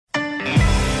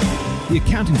The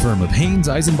accounting firm of Haynes,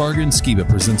 Eisenbarger, and Skiba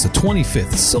presents the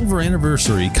 25th Silver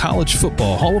Anniversary College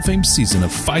Football Hall of Fame season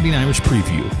of Fighting Irish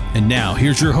Preview. And now,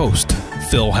 here's your host,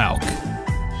 Phil Houck.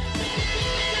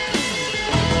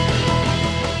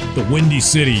 The Windy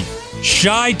City,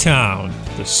 Chi-Town,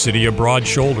 the city of broad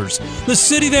shoulders, the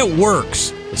city that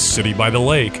works, the city by the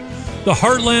lake, the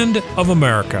heartland of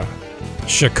America.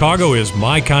 Chicago is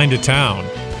my kind of town.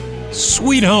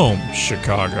 Sweet home,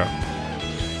 Chicago.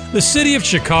 The city of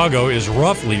Chicago is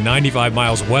roughly 95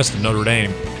 miles west of Notre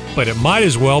Dame, but it might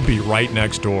as well be right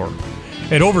next door.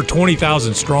 At over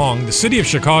 20,000 strong, the city of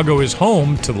Chicago is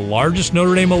home to the largest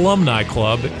Notre Dame alumni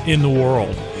club in the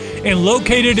world. And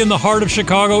located in the heart of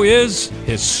Chicago is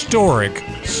historic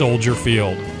Soldier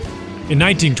Field. In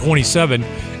 1927,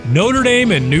 Notre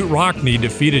Dame and Knute Rockne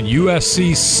defeated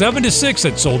USC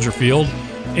 7-6 at Soldier Field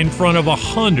in front of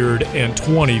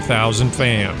 120,000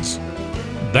 fans.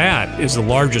 That is the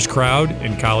largest crowd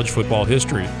in college football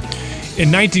history. In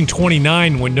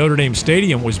 1929, when Notre Dame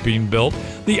Stadium was being built,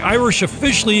 the Irish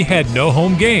officially had no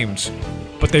home games,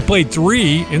 but they played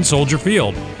 3 in Soldier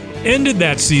Field, ended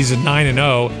that season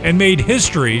 9-0, and made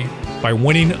history by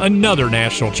winning another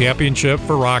national championship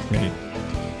for Rockne.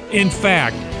 In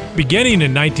fact, beginning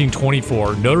in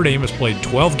 1924, Notre Dame has played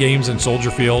 12 games in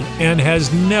Soldier Field and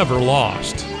has never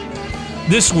lost.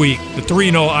 This week, the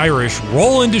 3-0 Irish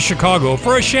roll into Chicago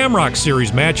for a Shamrock Series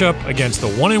matchup against the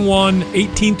 1-1,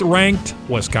 18th-ranked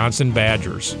Wisconsin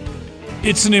Badgers.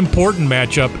 It's an important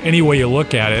matchup any way you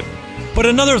look at it, but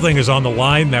another thing is on the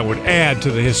line that would add to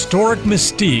the historic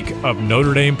mystique of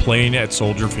Notre Dame playing at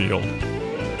Soldier Field.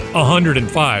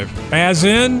 105, as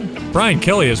in, Brian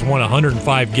Kelly has won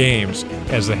 105 games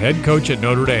as the head coach at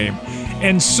Notre Dame,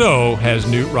 and so has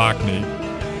Knute Rockne.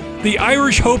 The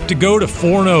Irish hope to go to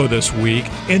 4-0 this week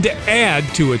and to add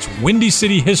to its Windy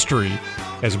City history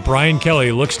as Brian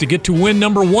Kelly looks to get to win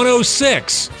number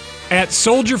 106 at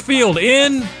Soldier Field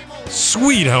in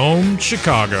Sweet Home,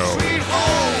 Chicago. Sweet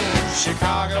home,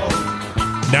 Chicago.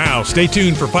 Now, stay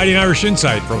tuned for Fighting Irish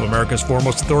Insight from America's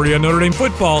foremost authority on Notre Dame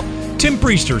football, Tim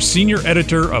Priester, senior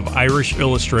editor of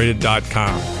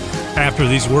IrishIllustrated.com. After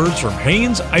these words from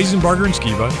Haynes, Eisenbarger, and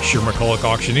Skiba, Shear McCulloch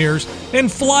Auctioneers,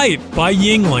 and Flight by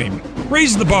Yuengling.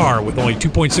 Raise the bar with only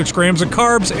 2.6 grams of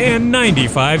carbs and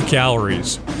 95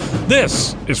 calories.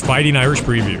 This is Fighting Irish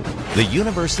Preview. The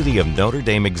University of Notre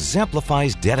Dame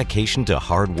exemplifies dedication to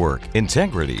hard work,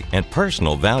 integrity, and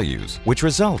personal values, which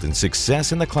result in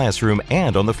success in the classroom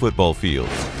and on the football field.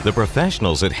 The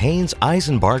professionals at Haynes,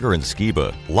 Eisenbarger, and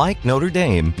Skiba, like Notre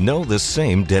Dame, know the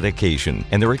same dedication,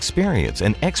 and their experience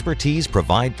and expertise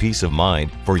provide peace of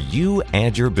mind for you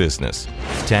and your business.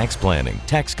 Tax planning,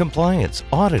 tax compliance,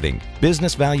 auditing,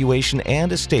 business valuation,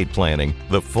 and estate planning,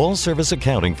 the full-service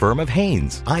accounting firm of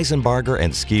Haynes, Eisenbarger,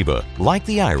 and Skiba, like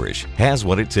the Irish, has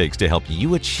what it takes to help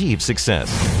you achieve success.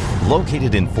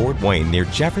 Located in Fort Wayne near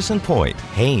Jefferson Point,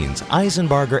 Haynes,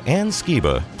 Eisenbarger, and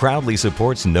Skiba proudly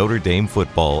supports Notre Dame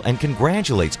football and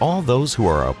congratulates all those who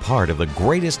are a part of the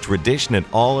greatest tradition in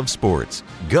all of sports.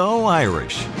 Go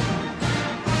Irish!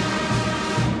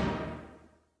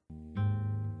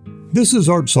 This is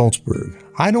Art Salzberg.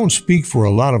 I don't speak for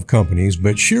a lot of companies,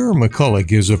 but Shearer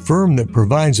McCulloch is a firm that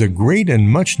provides a great and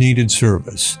much-needed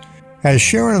service. As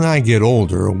Sharon and I get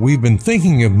older, we've been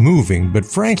thinking of moving, but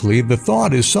frankly, the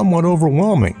thought is somewhat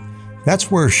overwhelming.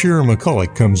 That's where Shearer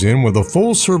McCulloch comes in with a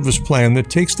full-service plan that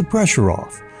takes the pressure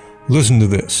off. Listen to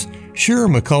this. Shearer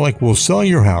McCulloch will sell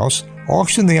your house,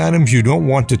 auction the items you don't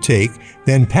want to take,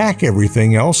 then pack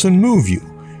everything else and move you.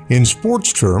 In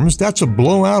sports terms, that's a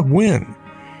blowout win.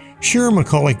 Shearer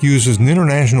McCulloch uses an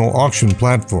international auction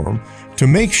platform to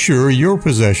make sure your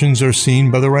possessions are seen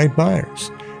by the right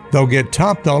buyers. They'll get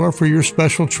top dollar for your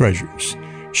special treasures.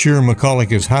 Shearer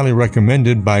McCulloch is highly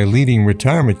recommended by leading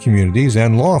retirement communities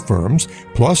and law firms,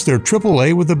 plus they're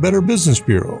AAA with the Better Business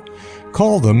Bureau.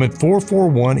 Call them at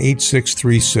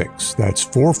 441-8636. That's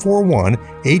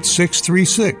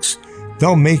 441-8636.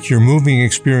 They'll make your moving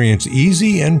experience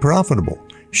easy and profitable.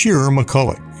 Shearer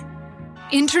McCulloch.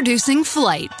 Introducing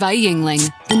Flight by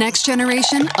Yuengling, the next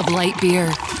generation of light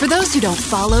beer. For those who don't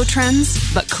follow trends,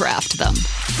 but craft them.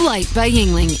 Flight by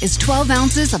Yuengling is 12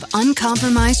 ounces of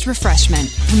uncompromised refreshment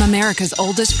from America's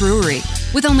oldest brewery.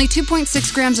 With only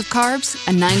 2.6 grams of carbs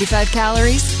and 95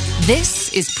 calories, this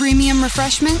is premium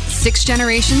refreshment 6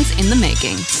 generations in the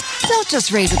making. Don't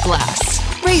just raise a glass,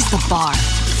 raise the bar.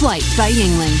 Flight by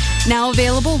Yuengling. Now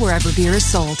available wherever beer is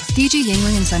sold. DG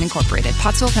Yuengling & Son Incorporated.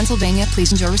 Pottsville, Pennsylvania.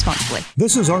 Please enjoy responsibly.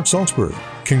 This is Art Salzberg.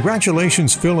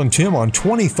 Congratulations, Phil and Tim, on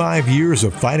 25 years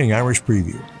of Fighting Irish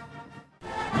Preview.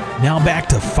 Now back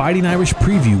to Fighting Irish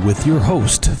Preview with your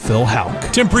host, Phil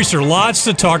Houck. Tim Priester, lots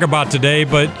to talk about today,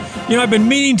 but I've been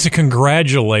meaning to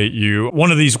congratulate you one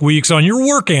of these weeks on your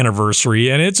work anniversary,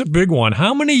 and it's a big one.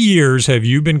 How many years have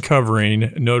you been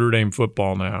covering Notre Dame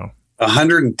football now?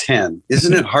 110.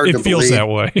 Isn't it hard to believe? It feels that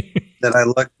way. That I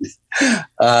look.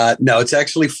 No, it's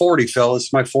actually 40, Phil.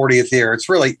 It's my 40th year. It's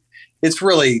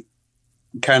really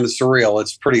kind of surreal.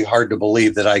 It's pretty hard to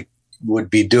believe that I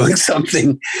would be doing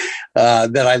something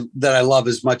that I love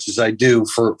as much as I do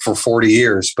for 40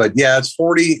 years. But yeah, it's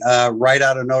 40 right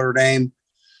out of Notre Dame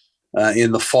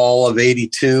in the fall of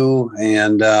 '82,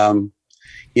 and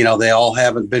they all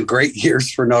haven't been great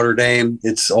years for Notre Dame.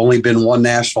 It's only been one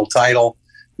national title,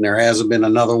 and there hasn't been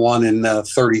another one in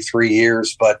 33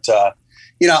 years. But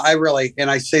I really,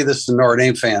 and I say this to Notre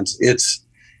Dame fans,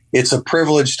 it's a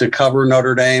privilege to cover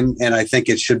Notre Dame, and I think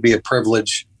it should be a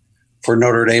privilege for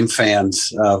Notre Dame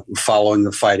fans following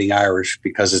the Fighting Irish,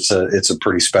 because it's a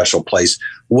pretty special place,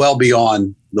 well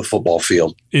beyond the football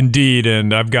field. Indeed,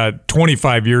 and I've got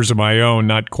 25 years of my own,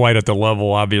 not quite at the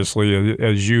level, obviously,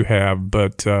 as you have,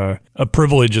 but a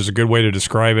privilege is a good way to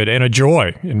describe it, and a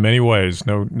joy in many ways,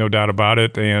 no doubt about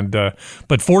it. And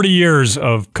but 40 years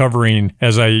of covering,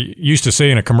 as I used to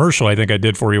say in a commercial I think I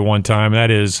did for you one time,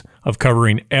 that is, of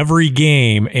covering every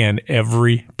game and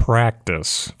every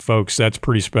practice. Folks, that's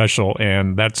pretty special,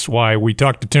 and that's why we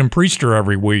talk to Tim Priester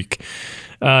every week.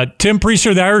 Tim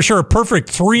Priester, the Irish are a perfect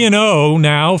 3-0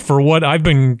 now for what I've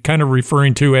been kind of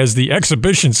referring to as the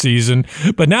exhibition season.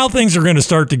 But now things are going to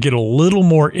start to get a little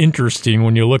more interesting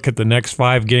when you look at the next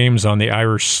 5 games on the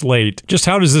Irish slate. Just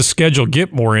how does this schedule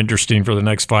get more interesting for the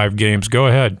next 5 games? Go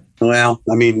ahead. Well,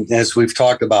 I mean, as we've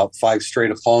talked about, 5 straight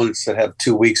opponents that have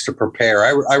 2 weeks to prepare.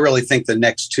 I really think the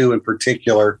next 2 in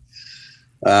particular,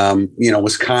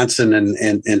 Wisconsin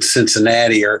and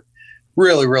Cincinnati, are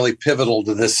really, really pivotal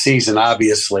to this season.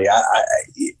 Obviously,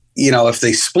 if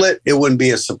they split, it wouldn't be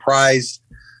a surprise.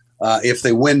 If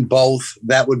they win both,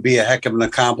 that would be a heck of an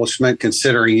accomplishment,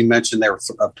 considering you mentioned they're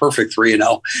a perfect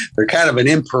 3-0. They're kind of an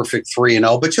imperfect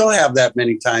 3-0, but you'll have that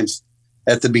many times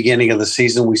at the beginning of the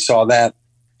season. We saw that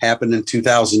happen in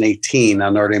 2018.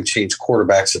 Notre Dame changed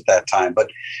quarterbacks at that time. But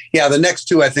yeah, the next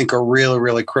 2 I think are really,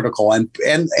 really critical, and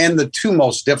the 2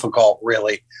 most difficult,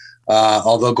 really.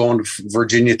 Although going to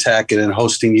Virginia Tech and then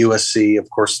hosting USC, of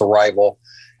course, the rival,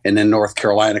 and then North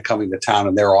Carolina coming to town,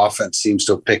 and their offense seems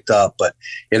to have picked up. But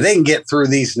if they can get through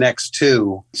these next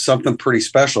 2, something pretty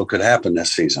special could happen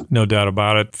this season. No doubt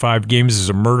about it. 5 games is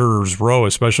a murderer's row,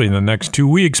 especially in the next 2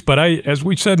 weeks. But as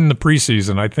we said in the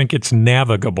preseason, I think it's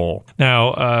navigable.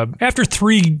 Now, after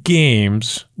 3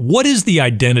 games, what is the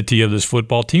identity of this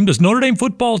football team? Does Notre Dame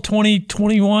football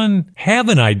 2021 have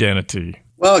an identity?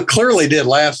 Well, it clearly did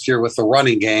last year with the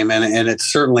running game, and it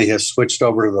certainly has switched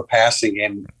over to the passing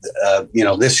game.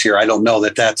 This year, I don't know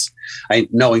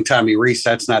knowing Tommy Rees,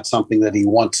 that's not something that he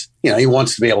wants. He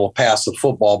wants to be able to pass the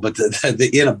football, but the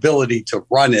inability to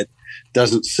run it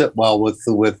doesn't sit well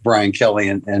with Brian Kelly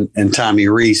and Tommy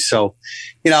Rees. So,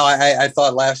 I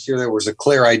thought last year there was a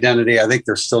clear identity. I think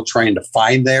they're still trying to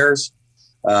find theirs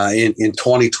in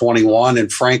 2021,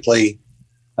 and frankly,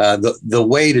 the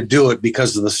way to do it,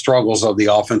 because of the struggles of the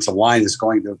offensive line, is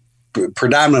going to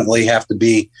predominantly have to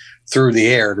be through the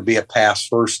air, to be a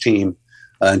pass-first team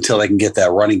until they can get that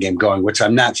running game going, which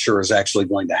I'm not sure is actually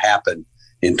going to happen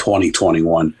in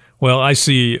 2021. Well, I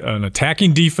see an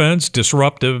attacking defense,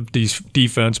 disruptive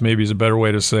defense, maybe is a better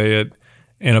way to say it,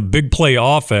 and a big play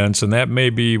offense, and that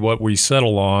may be what we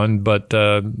settle on, but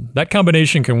that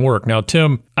combination can work. Now,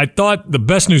 Tim, I thought the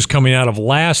best news coming out of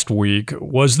last week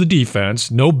was the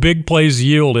defense. No big plays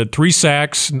yielded, 3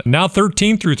 sacks, now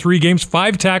 13 through 3 games,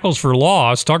 5 tackles for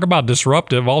loss. Talk about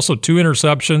disruptive. Also 2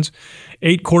 interceptions,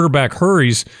 8 quarterback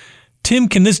hurries. Tim,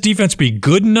 can this defense be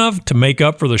good enough to make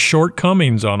up for the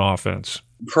shortcomings on offense?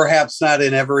 Perhaps not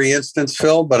in every instance,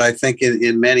 Phil, but I think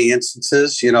in many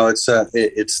instances,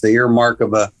 it's the earmark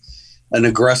of an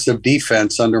aggressive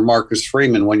defense under Marcus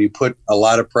Freeman. When you put a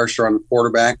lot of pressure on the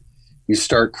quarterback, you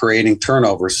start creating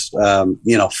turnovers. 5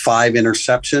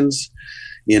 interceptions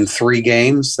in 3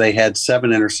 games. They had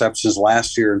 7 interceptions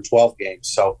last year in 12 games.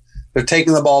 So they're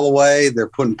taking the ball away. They're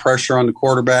putting pressure on the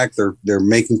quarterback. They're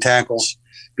making tackles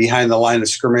behind the line of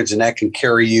scrimmage, and that can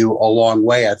carry you a long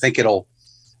way. I think it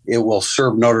will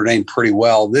serve Notre Dame pretty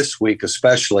well this week,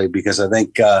 especially because I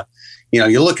think,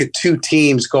 you look at 2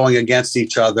 teams going against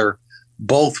each other,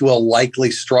 both will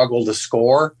likely struggle to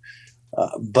score.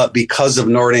 But because of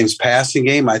Notre Dame's passing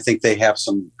game, I think they have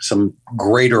some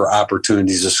greater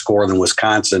opportunities to score than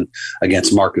Wisconsin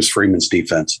against Marcus Freeman's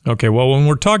defense. Okay, well, when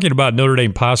we're talking about Notre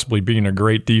Dame possibly being a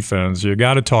great defense, you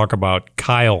got to talk about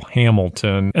Kyle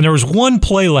Hamilton. And there was one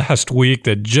play last week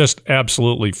that just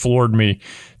absolutely floored me.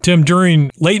 Tim,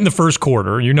 late in the first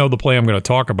quarter, you know the play I'm going to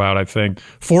talk about, I think.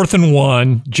 4th and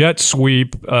 1, jet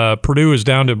sweep. Purdue is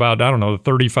down to about, the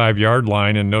 35-yard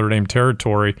line in Notre Dame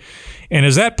territory. And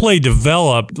as that play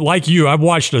developed, like you, I've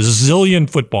watched a zillion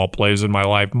football plays in my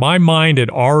life. My mind had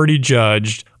already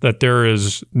judged that there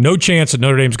is no chance that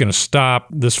Notre Dame's going to stop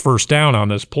this first down on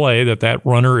this play, that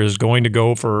runner is going to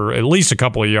go for at least a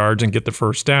couple of yards and get the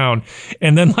first down.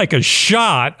 And then like a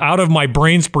shot out of my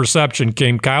brain's perception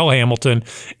came Kyle Hamilton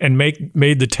and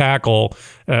made the tackle,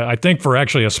 I think for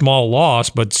actually a small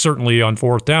loss, but certainly on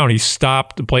 4th down, he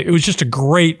stopped the play. It was just a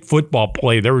great football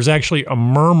play. There was actually a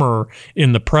murmur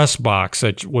in the press box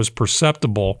that was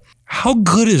perceptible. How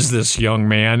good is this young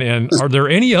man? And are there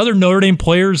any other Notre Dame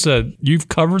players that you've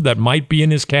covered that might be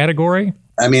in his category?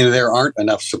 I mean, there aren't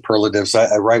enough superlatives.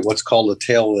 I write what's called a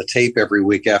tale of the tape every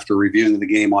week after reviewing the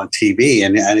game on TV,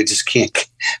 and I just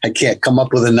can't come up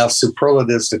with enough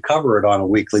superlatives to cover it on a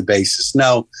weekly basis.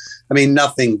 No, I mean,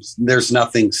 there's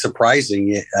nothing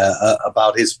surprising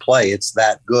about his play. It's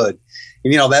that good.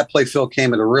 And, that play, Phil,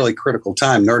 came at a really critical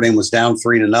time. Notre Dame was down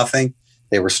 3-0.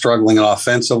 They were struggling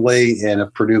offensively, and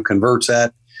if Purdue converts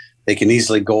that, they can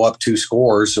easily go up 2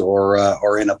 scores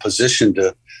or in a position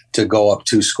to go up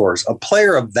 2 scores. A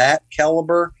player of that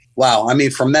caliber, wow. I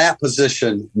mean, from that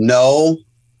position, no.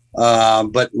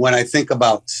 But when I think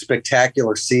about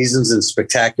spectacular seasons and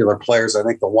spectacular players, I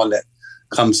think the one that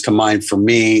comes to mind for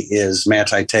me is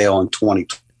Manti Te'o in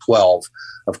 2012.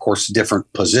 Of course,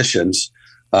 different positions,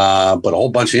 but a whole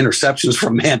bunch of interceptions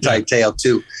from Manti Te'o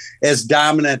too. As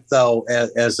dominant, though,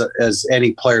 as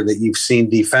any player that you've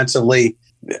seen defensively,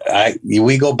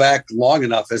 we go back long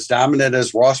enough. As dominant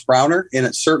as Ross Browner, and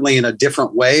it's certainly in a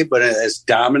different way, but as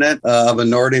dominant of a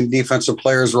Notre Dame defensive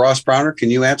player as Ross Browner.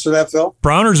 Can you answer that, Phil?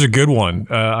 Browner's a good one.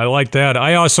 I like that.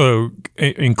 I also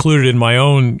included in my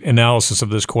own analysis of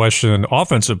this question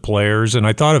offensive players, and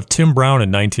I thought of Tim Brown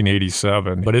in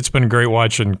 1987. But it's been great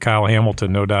watching Kyle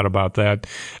Hamilton, no doubt about that.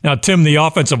 Now, Tim, the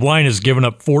offensive line has given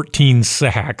up 14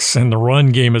 sacks, and the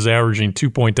run game is averaging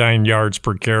 2.9 yards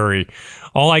per carry.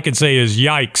 All I can say is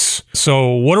yikes. So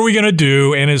what are we going to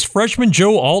do? And is freshman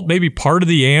Joe Alt maybe part of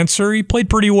the answer? He played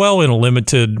pretty well in a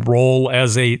limited role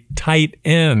as a tight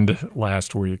end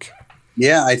last week.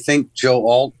 Yeah, I think Joe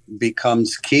Alt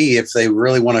becomes key if they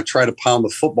really want to try to pound the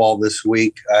football this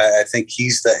week. I think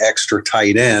he's the extra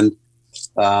tight end,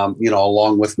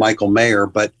 along with Michael Mayer.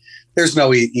 But there's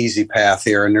no easy path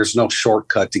here, and there's no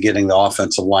shortcut to getting the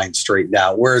offensive line straightened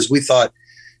out. Whereas we thought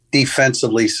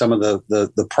defensively, some of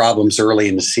the problems early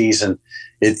in the season,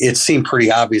 it seemed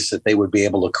pretty obvious that they would be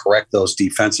able to correct those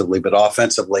defensively, but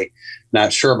offensively,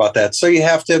 not sure about that. So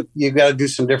you've got to do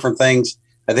some different things.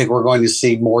 I think we're going to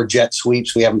see more jet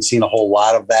sweeps. We haven't seen a whole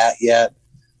lot of that yet.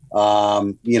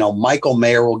 Michael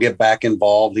Mayer will get back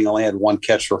involved. He only had 1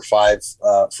 catch for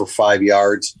 5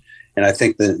 yards. And I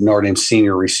think the Notre Dame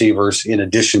senior receivers, in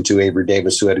addition to Avery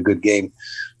Davis, who had a good game,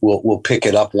 will pick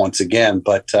it up once again.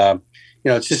 But,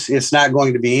 it's not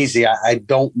going to be easy. I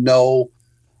don't know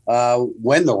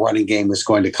when the running game is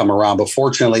going to come around, but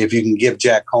fortunately, if you can give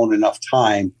Jack Cohn enough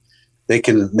time, they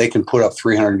can put up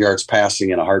 300 yards passing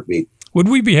in a heartbeat. Would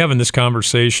we be having this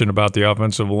conversation about the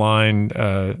offensive line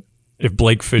if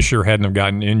Blake Fisher hadn't have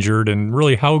gotten injured? And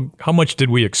really, how much did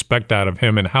we expect out of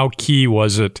him, and how key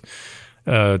was it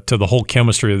to the whole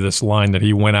chemistry of this line that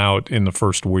he went out in the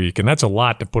first week? And that's a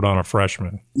lot to put on a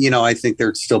freshman. I think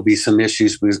there'd still be some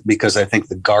issues because I think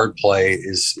the guard play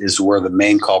is where the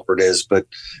main culprit is. But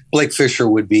Blake Fisher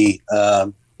would be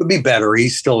better.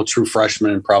 He's still a true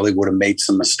freshman and probably would have made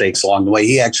some mistakes along the way.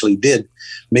 He actually did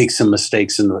make some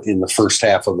mistakes in the first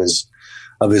half of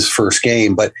his first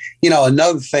game. But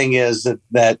another thing is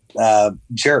that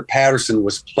Jarrett Patterson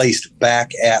was placed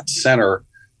back at center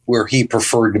where he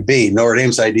preferred to be. Notre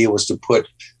Dame's idea was to put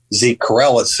Zeke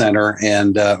Correll at center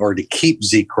or to keep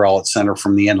Zeke Correll at center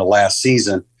from the end of last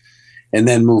season and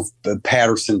then move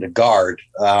Patterson to guard.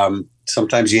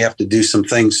 Sometimes you have to do some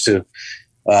things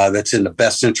that's in the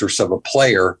best interest of a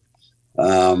player.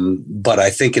 But I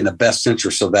think in the best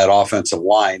interest of that offensive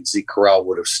line, Zeke Correll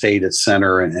would have stayed at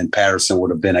center and Patterson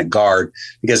would have been at guard.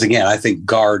 Because, again, I think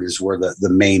guard is where the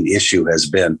main issue has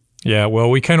been. Yeah, well,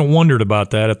 we kind of wondered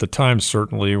about that at the time,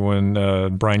 certainly, when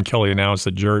Brian Kelly announced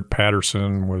that Jarrett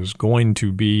Patterson was going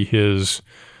to be his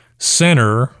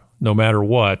center no matter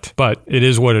what. But it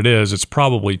is what it is. It's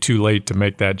probably too late to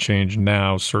make that change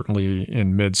now, certainly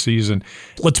in midseason.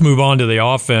 Let's move on to the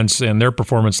offense and their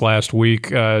performance last week.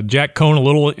 Jack Coan, a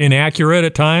little inaccurate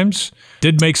at times,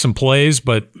 did make some plays,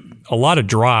 but a lot of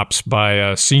drops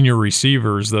by senior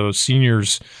receivers. Those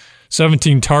seniors,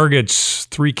 17 targets,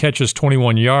 3 catches,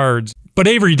 21 yards. But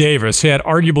Avery Davis had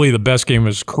arguably the best game of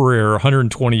his career,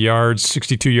 120 yards,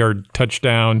 62-yard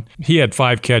touchdown. He had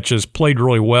 5 catches, played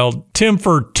really well. Tim,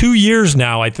 for 2 years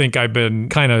now, I think I've been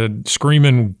kind of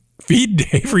screaming, feed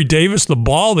Avery Davis the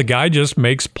ball. The guy just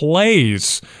makes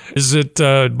plays. Is it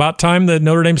about time that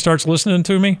Notre Dame starts listening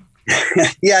to me?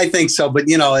 Yeah, I think so. But,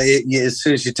 as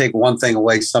soon as you take one thing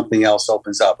away, something else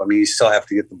opens up. I mean, you still have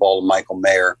to get the ball to Michael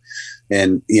Mayer.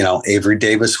 And, Avery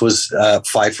Davis was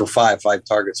 5 for 5, 5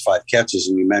 targets, 5 catches.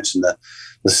 And you mentioned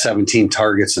the 17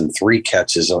 targets and 3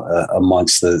 catches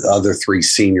amongst the other 3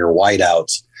 senior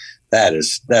wideouts.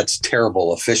 That's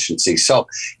terrible efficiency. So,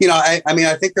 I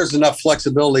think there's enough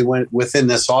flexibility within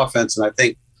this offense. And I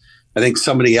think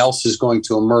somebody else is going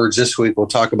to emerge this week. We'll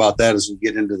talk about that as we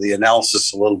get into the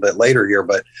analysis a little bit later here.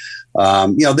 But,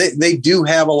 they do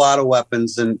have a lot of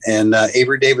weapons, and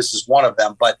Avery Davis is one of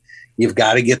them. But you've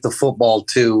got to get the football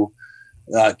to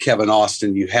Kevin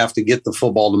Austin. You have to get the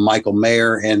football to Michael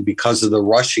Mayer. And because of the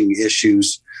rushing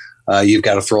issues, you've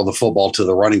got to throw the football to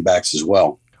the running backs as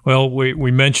well. Well,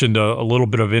 we mentioned a little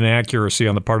bit of inaccuracy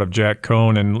on the part of Jack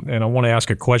Coan, and I want to ask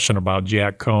a question about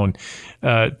Jack Coan.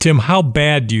 Tim, how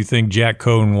bad do you think Jack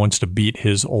Coan wants to beat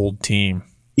his old team?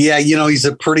 Yeah, he's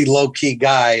a pretty low-key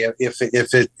guy. If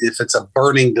it's a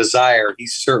burning desire,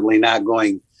 he's certainly not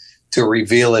going to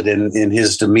reveal it in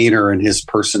his demeanor and his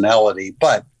personality.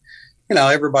 But,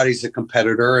 everybody's a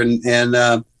competitor. And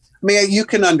you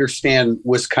can understand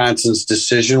Wisconsin's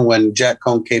decision when Jack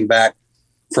Coan came back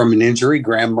from an injury.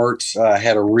 Graham Mertz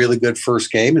had a really good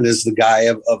first game and is the guy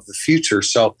of the future.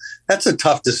 So that's a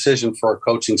tough decision for a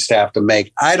coaching staff to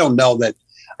make. I don't know that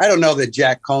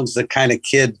Jack Coan's the kind of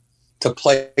kid to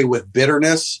play with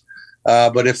bitterness.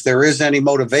 But if there is any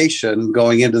motivation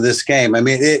going into this game,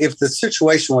 if the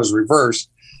situation was reversed,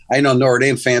 I know Notre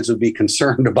Dame fans would be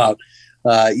concerned about,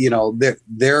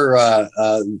 their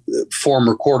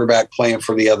former quarterback playing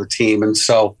for the other team. And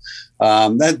so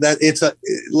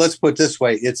let's put it this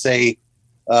way, it's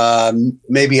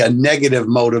maybe a negative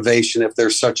motivation, if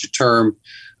there's such a term,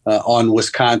 on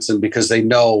Wisconsin, because they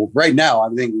know right now, I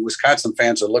think Wisconsin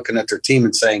fans are looking at their team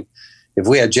and saying, if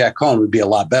we had Jack Coan, it would be a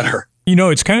lot better.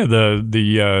 It's kind of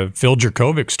the Phil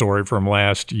Jurkovec story from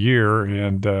last year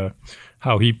and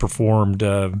how he performed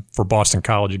for Boston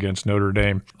College against Notre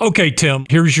Dame. Okay, Tim,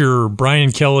 here's your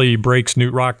Brian Kelly breaks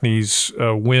Knute Rockne's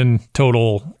win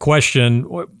total question.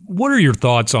 What are your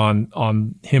thoughts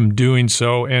on him doing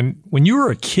so? And when you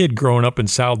were a kid growing up in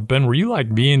South Bend, were you like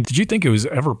me? Did you think it was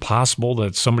ever possible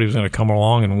that somebody was going to come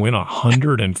along and win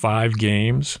 105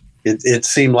 games? It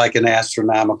seemed like an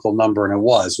astronomical number, and it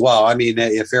was. Well,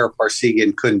 if Eric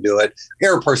Parsegian couldn't do it,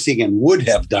 Eric Parsegian would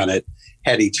have done it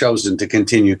had he chosen to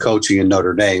continue coaching in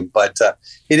Notre Dame. But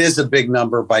it is a big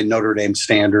number by Notre Dame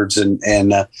standards, and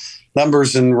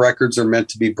numbers and records are meant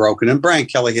to be broken. And Brian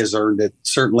Kelly has earned it.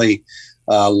 Certainly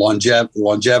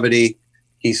longevity.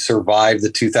 He survived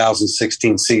the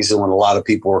 2016 season when a lot of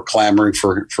people were clamoring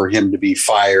for him to be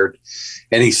fired.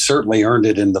 And he certainly earned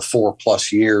it in the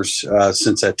 4+ years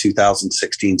since that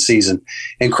 2016 season.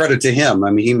 And credit to him.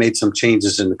 He made some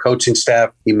changes in the coaching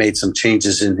staff. He made some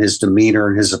changes in his demeanor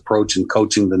and his approach in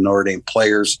coaching the Notre Dame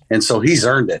players. And so he's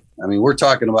earned it. We're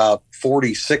talking about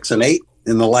 46-8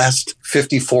 in the last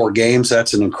 54 games.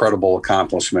 That's an incredible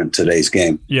accomplishment in today's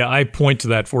game. Yeah, I point to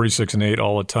that 46-8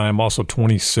 all the time. Also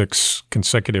 26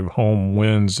 consecutive home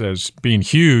wins as being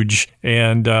huge.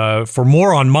 And for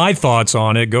more on my thoughts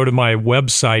on it, go to my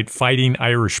website,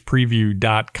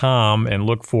 fightingirishpreview.com, and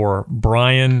look for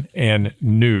Brian and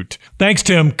Knute. Thanks,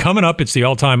 Tim. Coming up, it's the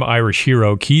all-time Irish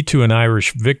hero, key to an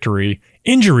Irish victory,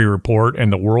 injury report,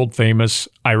 and the world-famous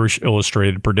Irish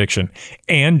Illustrated prediction.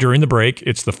 And during the break,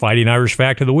 it's the Fighting Irish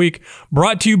Fact of the Week,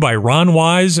 brought to you by Ron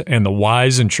Wise and the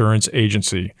Wise Insurance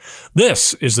Agency.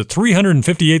 This is the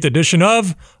 358th edition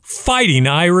of Fighting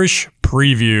Irish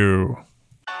Preview.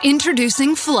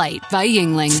 Introducing Flight by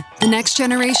Yuengling, the next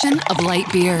generation of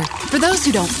light beer. For those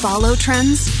who don't follow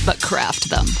trends, but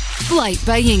craft them. Flight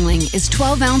by Yuengling is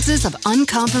 12 ounces of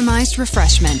uncompromised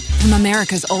refreshment from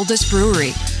America's oldest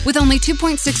brewery. With only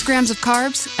 2.6 grams of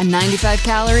carbs and 95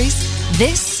 calories,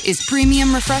 this is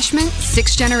premium refreshment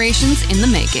 6 generations in the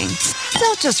making.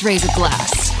 Don't just raise a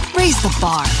glass, raise the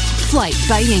bar. Flight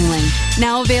by Yuengling.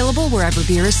 Now available wherever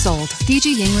beer is sold.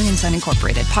 DG Yuengling & Son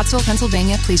Incorporated, Pottsville,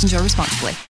 Pennsylvania. Please enjoy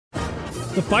responsibly.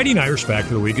 The Fighting Irish Fact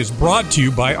of the Week is brought to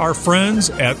you by our friends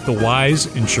at the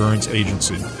Wise Insurance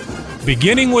Agency.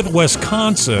 Beginning with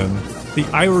Wisconsin, the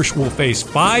Irish will face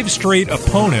 5 straight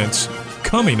opponents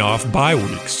coming off bye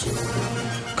weeks.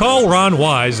 Call Ron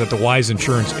Wise at the Wise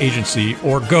Insurance Agency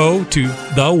or go to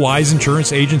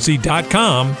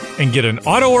thewiseinsuranceagency.com and get an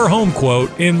auto or home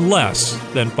quote in less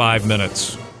than 5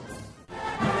 minutes.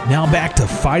 Now back to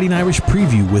Fighting Irish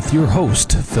Preview with your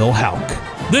host, Phil Houck.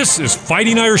 This is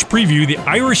Fighting Irish Preview. The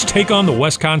Irish take on the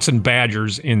Wisconsin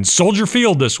Badgers in Soldier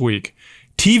Field this week.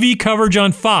 TV coverage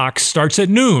on Fox starts at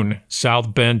noon,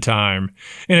 South Bend time.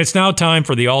 And it's now time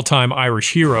for the all-time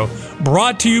Irish hero,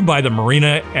 brought to you by the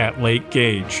Marina at Lake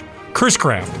Gage. Chris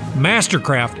Craft,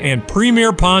 Mastercraft, and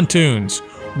Premier Pontoons.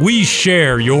 We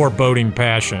share your boating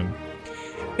passion.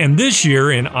 And this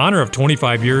year, in honor of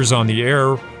 25 years on the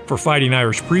air for Fighting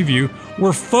Irish Preview,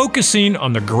 we're focusing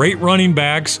on the great running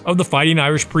backs of the Fighting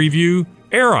Irish Preview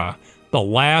era, the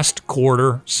last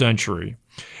quarter century.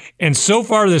 And so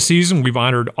far this season, we've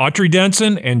honored Autry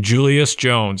Denson and Julius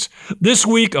Jones. This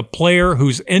week, a player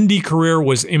whose ND career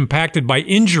was impacted by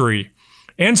injury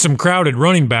and some crowded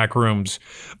running back rooms.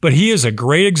 But he is a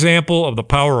great example of the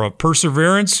power of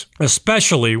perseverance,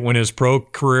 especially when his pro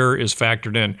career is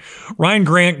factored in. Ryan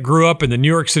Grant grew up in the New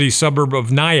York City suburb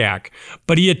of Nyack,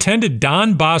 but he attended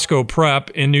Don Bosco Prep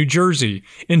in New Jersey.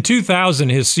 In 2000,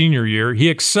 his senior year, he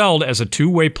excelled as a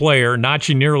two-way player,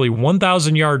 notching nearly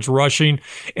 1,000 yards rushing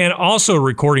and also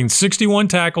recording 61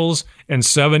 tackles and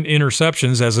 7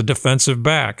 interceptions as a defensive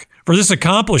back. For this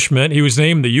accomplishment, he was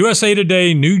named the USA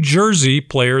Today New Jersey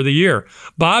Player of the Year.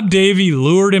 Bob Davie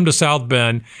lured him to South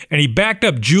Bend, and he backed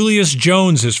up Julius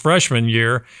Jones his freshman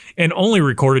year and only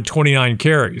recorded 29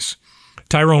 carries.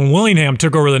 Tyrone Willingham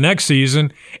took over the next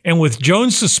season, and with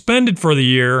Jones suspended for the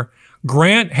year,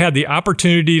 Grant had the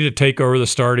opportunity to take over the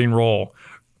starting role.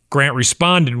 Grant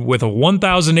responded with a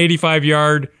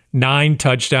 1,085-yard,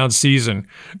 9-touchdown season.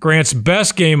 Grant's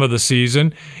best game of the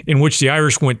season, in which the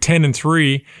Irish went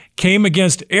 10-3, came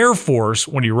against Air Force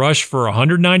when he rushed for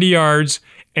 190 yards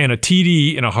and a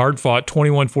TD in a hard-fought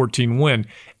 21-14 win.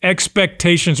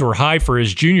 Expectations were high for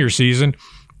his junior season,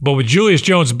 but with Julius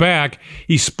Jones back,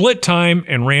 he split time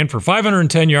and ran for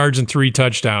 510 yards and 3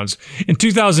 touchdowns. In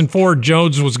 2004,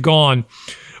 Jones was gone,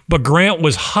 but Grant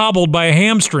was hobbled by a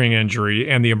hamstring injury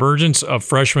and the emergence of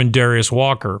freshman Darius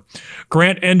Walker.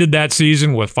 Grant ended that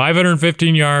season with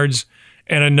 515 yards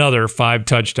and another 5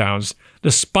 touchdowns.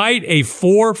 Despite a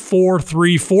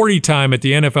 4.43 40 time at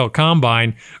the NFL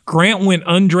Combine, Grant went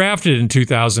undrafted in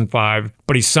 2005,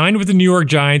 but he signed with the New York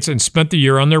Giants and spent the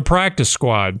year on their practice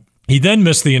squad. He then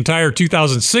missed the entire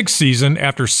 2006 season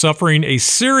after suffering a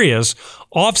serious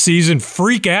off-season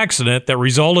freak accident that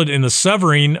resulted in the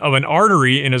severing of an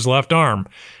artery in his left arm.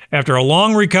 After a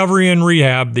long recovery and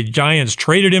rehab, the Giants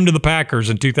traded him to the Packers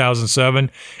in 2007,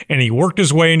 and he worked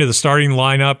his way into the starting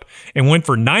lineup and went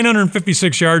for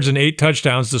 956 yards and 8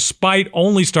 touchdowns despite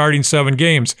only starting 7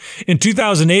 games. In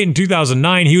 2008 and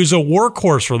 2009, he was a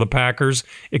workhorse for the Packers,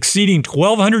 exceeding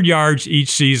 1,200 yards each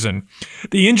season.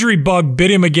 The injury bug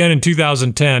bit him again in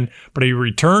 2010, but he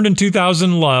returned in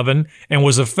 2011 and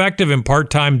was effective in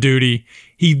part-time duty.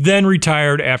 He then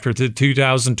retired after the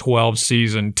 2012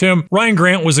 season. Tim, Ryan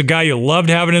Grant was a guy you loved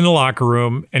having in the locker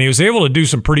room, and he was able to do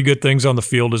some pretty good things on the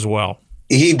field as well.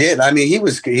 He did. I mean, he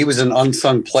was an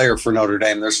unsung player for Notre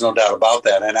Dame. There's no doubt about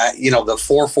that. And the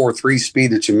 4.43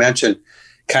 speed that you mentioned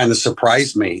kind of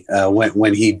surprised me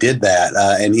when he did that,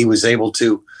 and he was able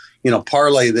to,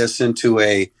 parlay this into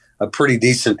a pretty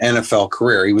decent NFL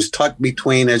career. He was tucked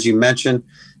between, as you mentioned,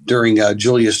 during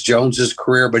Julius Jones's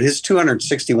career, but his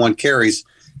 261 carries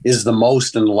is the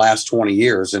most in the last 20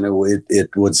 years, and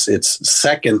it's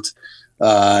second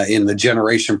in the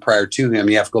generation prior to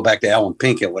him. You have to go back to Alan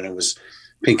Pinkett when it was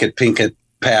Pinkett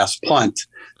pass punt.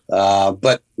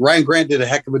 But Ryan Grant did a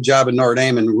heck of a job at Notre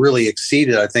Dame and really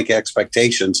exceeded, I think,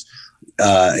 expectations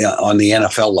on the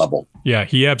NFL level. Yeah,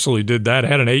 he absolutely did that.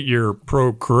 Had an 8-year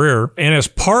pro career. And as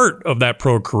part of that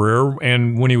pro career,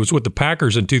 and when he was with the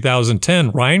Packers in 2010,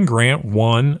 Ryan Grant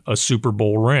won a Super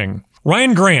Bowl ring.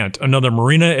 Ryan Grant, another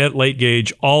Marina at Lake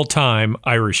Gage all-time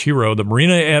Irish hero. The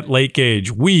Marina at Lake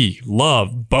Gage. We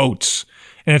love boats.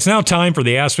 And it's now time for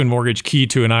the Aspen Mortgage Key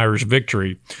to an Irish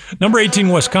Victory. Number 18,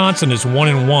 Wisconsin is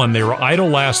 1-1. They were idle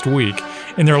last week.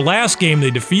 In their last game,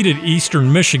 they defeated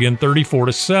Eastern Michigan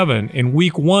 34-7. In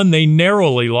week 1, they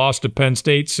narrowly lost to Penn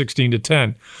State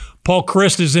 16-10. Paul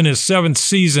Chryst is in his 7th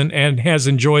season and has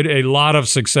enjoyed a lot of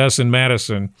success in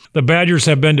Madison. The Badgers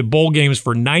have been to bowl games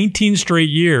for 19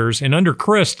 straight years, and under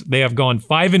Chryst, they have gone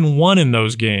 5-1 in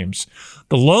those games.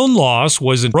 The lone loss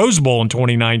was in Rose Bowl in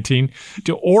 2019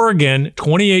 to Oregon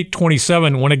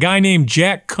 28-27 when a guy named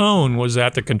Jack Cohn was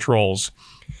at the controls.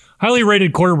 Highly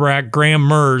rated quarterback Graham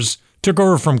Mertz took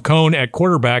over from Cohn at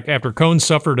quarterback after Cohn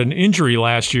suffered an injury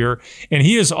last year, and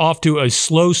he is off to a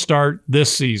slow start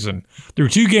this season. Through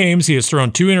 2 games, he has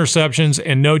thrown 2 interceptions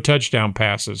and no touchdown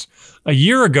passes. A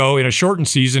year ago, in a shortened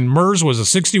season, Mertz was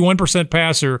a 61%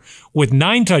 passer with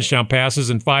 9 touchdown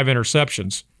passes and 5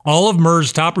 interceptions. All of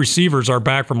Mertz's top receivers are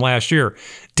back from last year.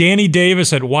 Danny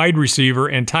Davis at wide receiver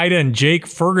and tight end Jake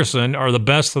Ferguson are the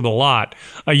best of the lot.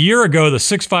 A year ago, the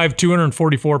 6'5",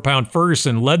 244-pound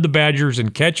Ferguson led the Badgers in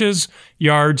catches,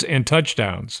 yards, and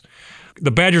touchdowns.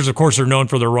 The Badgers, of course, are known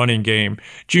for their running game.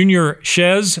 Junior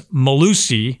Chez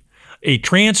Malusi, a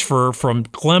transfer from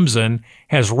Clemson,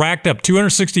 has racked up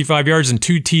 265 yards and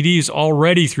 2 TDs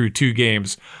already through 2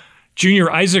 games.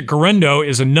 Junior Isaac Guerendo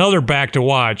is another back to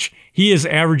watch. He is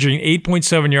averaging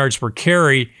 8.7 yards per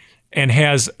carry and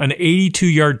has an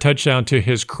 82-yard touchdown to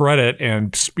his credit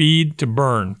and speed to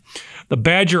burn. The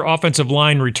Badger offensive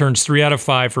line returns 3 out of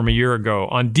 5 from a year ago.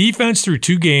 On defense, through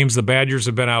 2 games, the Badgers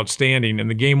have been outstanding. In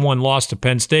the Game 1 loss to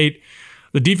Penn State,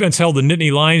 the defense held the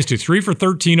Nittany Lions to 3 for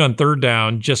 13 on 3rd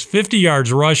down, just 50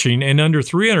 yards rushing, and under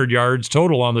 300 yards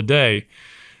total on the day.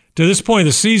 To this point of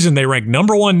the season, they rank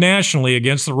number 1 nationally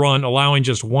against the run, allowing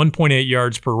just 1.8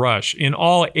 yards per rush. In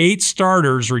all, 8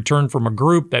 starters returned from a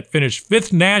group that finished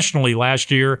 5th nationally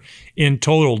last year in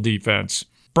total defense.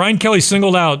 Brian Kelly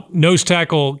singled out nose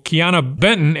tackle Keanu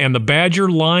Benton and the Badger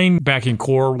linebacking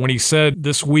core when he said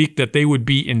this week that they would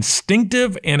be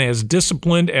instinctive and as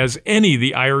disciplined as any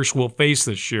the Irish will face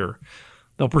this year.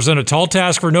 They'll present a tall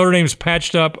task for Notre Dame's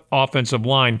patched-up offensive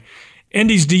line.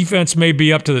 Indy's defense may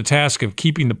be up to the task of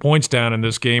keeping the points down in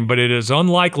this game, but it is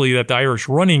unlikely that the Irish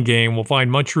running game will find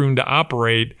much room to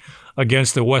operate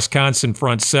against the Wisconsin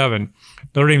front 7.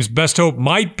 Notre Dame's best hope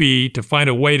might be to find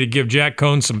a way to give Jack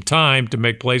Cohn some time to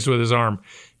make plays with his arm.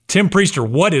 Tim Priester,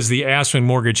 what is the Aspen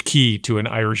Mortgage key to an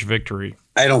Irish victory?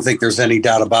 I don't think there's any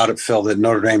doubt about it, Phil, that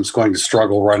Notre Dame's going to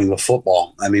struggle running the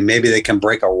football. I mean, maybe they can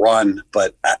break a run,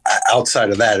 but outside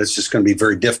of that, it's just going to be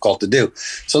very difficult to do.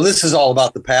 So this is all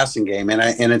about the passing game, and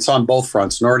it's on both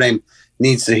fronts. Notre Dame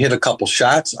needs to hit a couple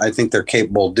shots. I think they're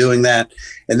capable of doing that.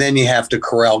 And then you have to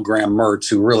corral Graham Mertz,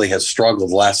 who really has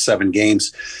struggled the last 7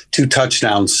 games, 2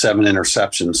 touchdowns, 7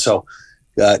 interceptions. So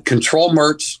control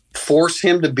Mertz, force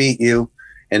him to beat you,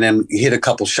 and then hit a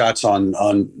couple shots on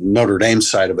Notre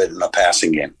Dame's side of it in the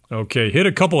passing game. Okay, hit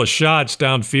a couple of shots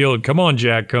downfield. Come on,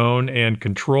 Jack Cohn, and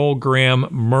control Graham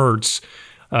Mertz.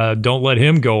 Don't let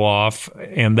him go off.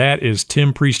 And that is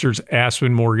Tim Priester's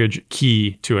Aspen Mortgage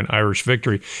key to an Irish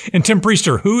victory. And Tim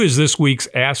Priester, who is this week's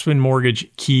Aspen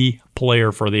Mortgage key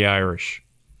player for the Irish?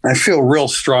 I feel real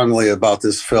strongly about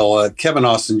this, Phil. Kevin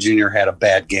Austin Jr. had a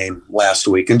bad game last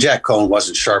week, and Jack Cohn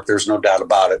wasn't sharp. There's no doubt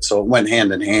about it. So it went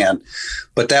hand in hand.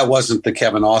 But that wasn't the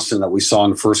Kevin Austin that we saw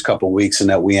in the first couple of weeks and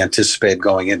that we anticipate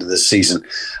going into this season.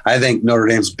 I think Notre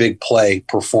Dame's big play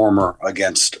performer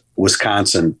against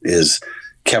Wisconsin is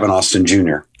Kevin Austin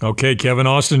Jr. Okay, Kevin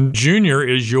Austin Jr.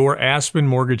 is your Aspen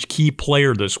Mortgage key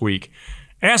player this week.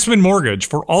 Aspen Mortgage,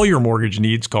 for all your mortgage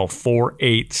needs, call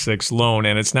 486-LOAN.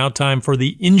 And it's now time for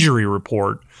the Injury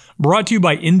Report, brought to you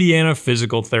by Indiana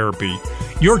Physical Therapy.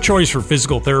 Your choice for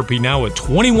physical therapy now at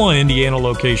 21 Indiana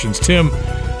locations. Tim,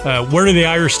 where do the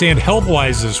Irish stand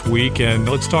health-wise this week? And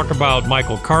let's talk about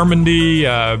Michael Carmody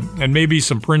and maybe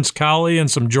some Prince Kollie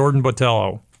and some Jordan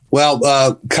Botelho. Well,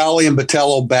 Kollie and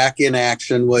Botelho back in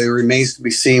action. Well, it remains to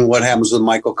be seen what happens with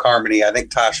Michael Carmody. I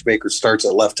think Tosh Baker starts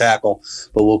at left tackle,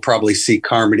 but we'll probably see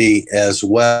Carmody as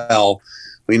well.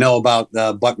 We know about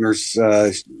Tyler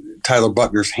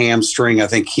Buckner's hamstring. I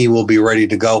think he will be ready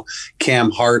to go.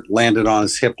 Cam Hart landed on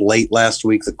his hip late last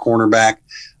week, the cornerback.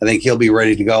 I think he'll be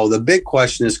ready to go. The big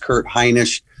question is Kurt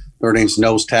Hinish, Notre Dame's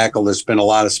nose tackle. There's been a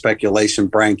lot of speculation.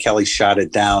 Brian Kelly shot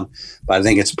it down, but I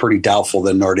think it's pretty doubtful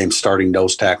that Notre Dame's starting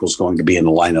nose tackle is going to be in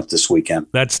the lineup this weekend.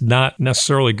 That's not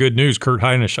necessarily good news. Kurt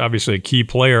Hinish, obviously a key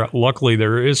player. Luckily,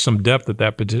 there is some depth at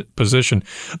that position.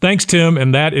 Thanks, Tim,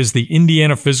 and that is the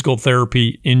Indiana Physical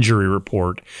Therapy Injury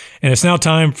Report. And it's now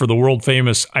time for the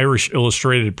world-famous Irish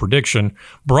Illustrated Prediction,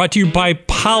 brought to you by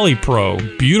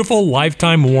Polypro. Beautiful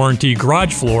lifetime warranty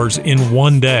garage floors in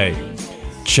one day.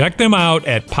 Check them out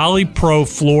at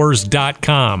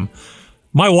polyprofloors.com.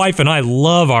 My wife and I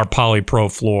love our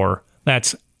Polypro floor.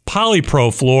 That's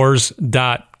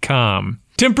polyprofloors.com.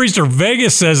 Tim Priester,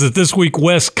 Vegas says that this week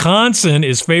Wisconsin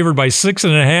is favored by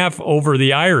 6.5 over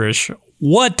the Irish.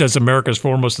 What does America's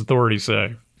foremost authority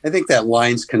say? I think that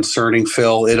line's concerning,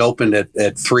 Phil. It opened at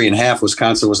 3.5.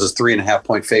 Wisconsin was a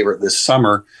 3.5-point favorite this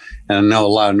summer. And I know a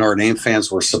lot of Notre Dame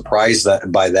fans were surprised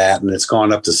by that, and it's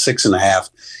gone up to 6.5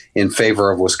 in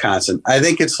favor of Wisconsin. I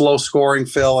think it's low scoring,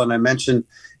 Phil, and I mentioned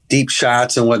deep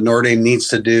shots and what Notre Dame needs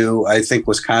to do. I think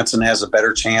Wisconsin has a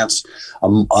better chance,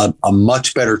 a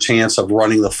much better chance of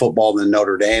running the football than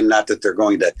Notre Dame. Not that they're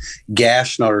going to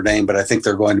gash Notre Dame, but I think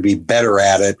they're going to be better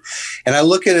at it. And I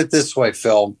look at it this way,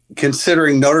 Phil,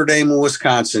 considering Notre Dame and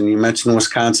Wisconsin, you mentioned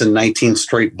Wisconsin, 19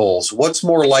 straight bowls. What's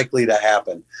more likely to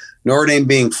happen? Notre Dame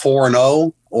being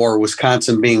 4-0 or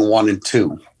Wisconsin being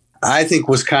 1-2? I think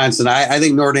Wisconsin, I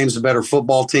think Notre Dame's a better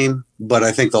football team, but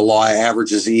I think the law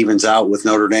averages evens out with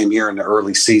Notre Dame here in the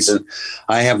early season.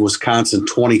 I have Wisconsin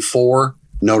 24,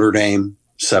 Notre Dame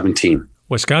 17.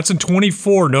 Wisconsin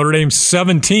 24, Notre Dame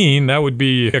 17. That would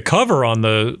be a cover on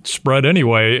the spread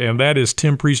anyway, and that is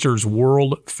Tim Priester's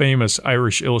world-famous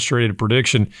Irish Illustrated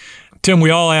prediction. Tim,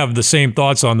 we all have the same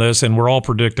thoughts on this, and we're all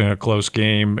predicting a close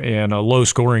game and a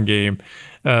low-scoring game.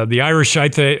 The Irish, I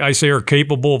say, are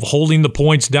capable of holding the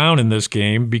points down in this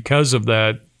game because of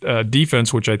that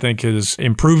defense, which I think has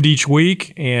improved each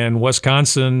week, and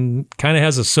Wisconsin kind of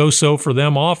has a so-so for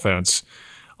them offense.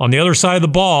 On the other side of the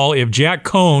ball, if Jack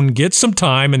Cohn gets some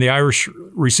time and the Irish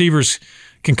receivers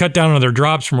can cut down on their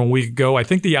drops from a week ago, I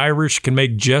think the Irish can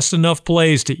make just enough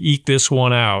plays to eke this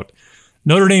one out.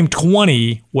 Notre Dame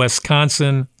 20,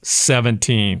 Wisconsin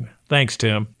 17. Thanks,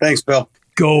 Tim. Thanks, Bill.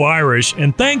 Go Irish,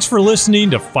 and thanks for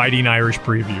listening to Fighting Irish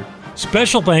Preview.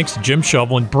 Special thanks to Jim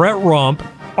Shovelin, Brett Rump,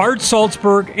 Art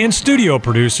Salzberg, and studio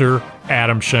producer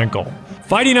Adam Schenkel.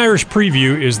 Fighting Irish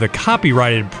Preview is the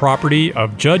copyrighted property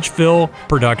of Judge Phil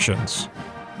Productions.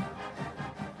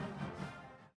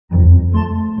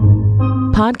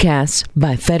 Podcasts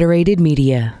by Federated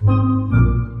Media.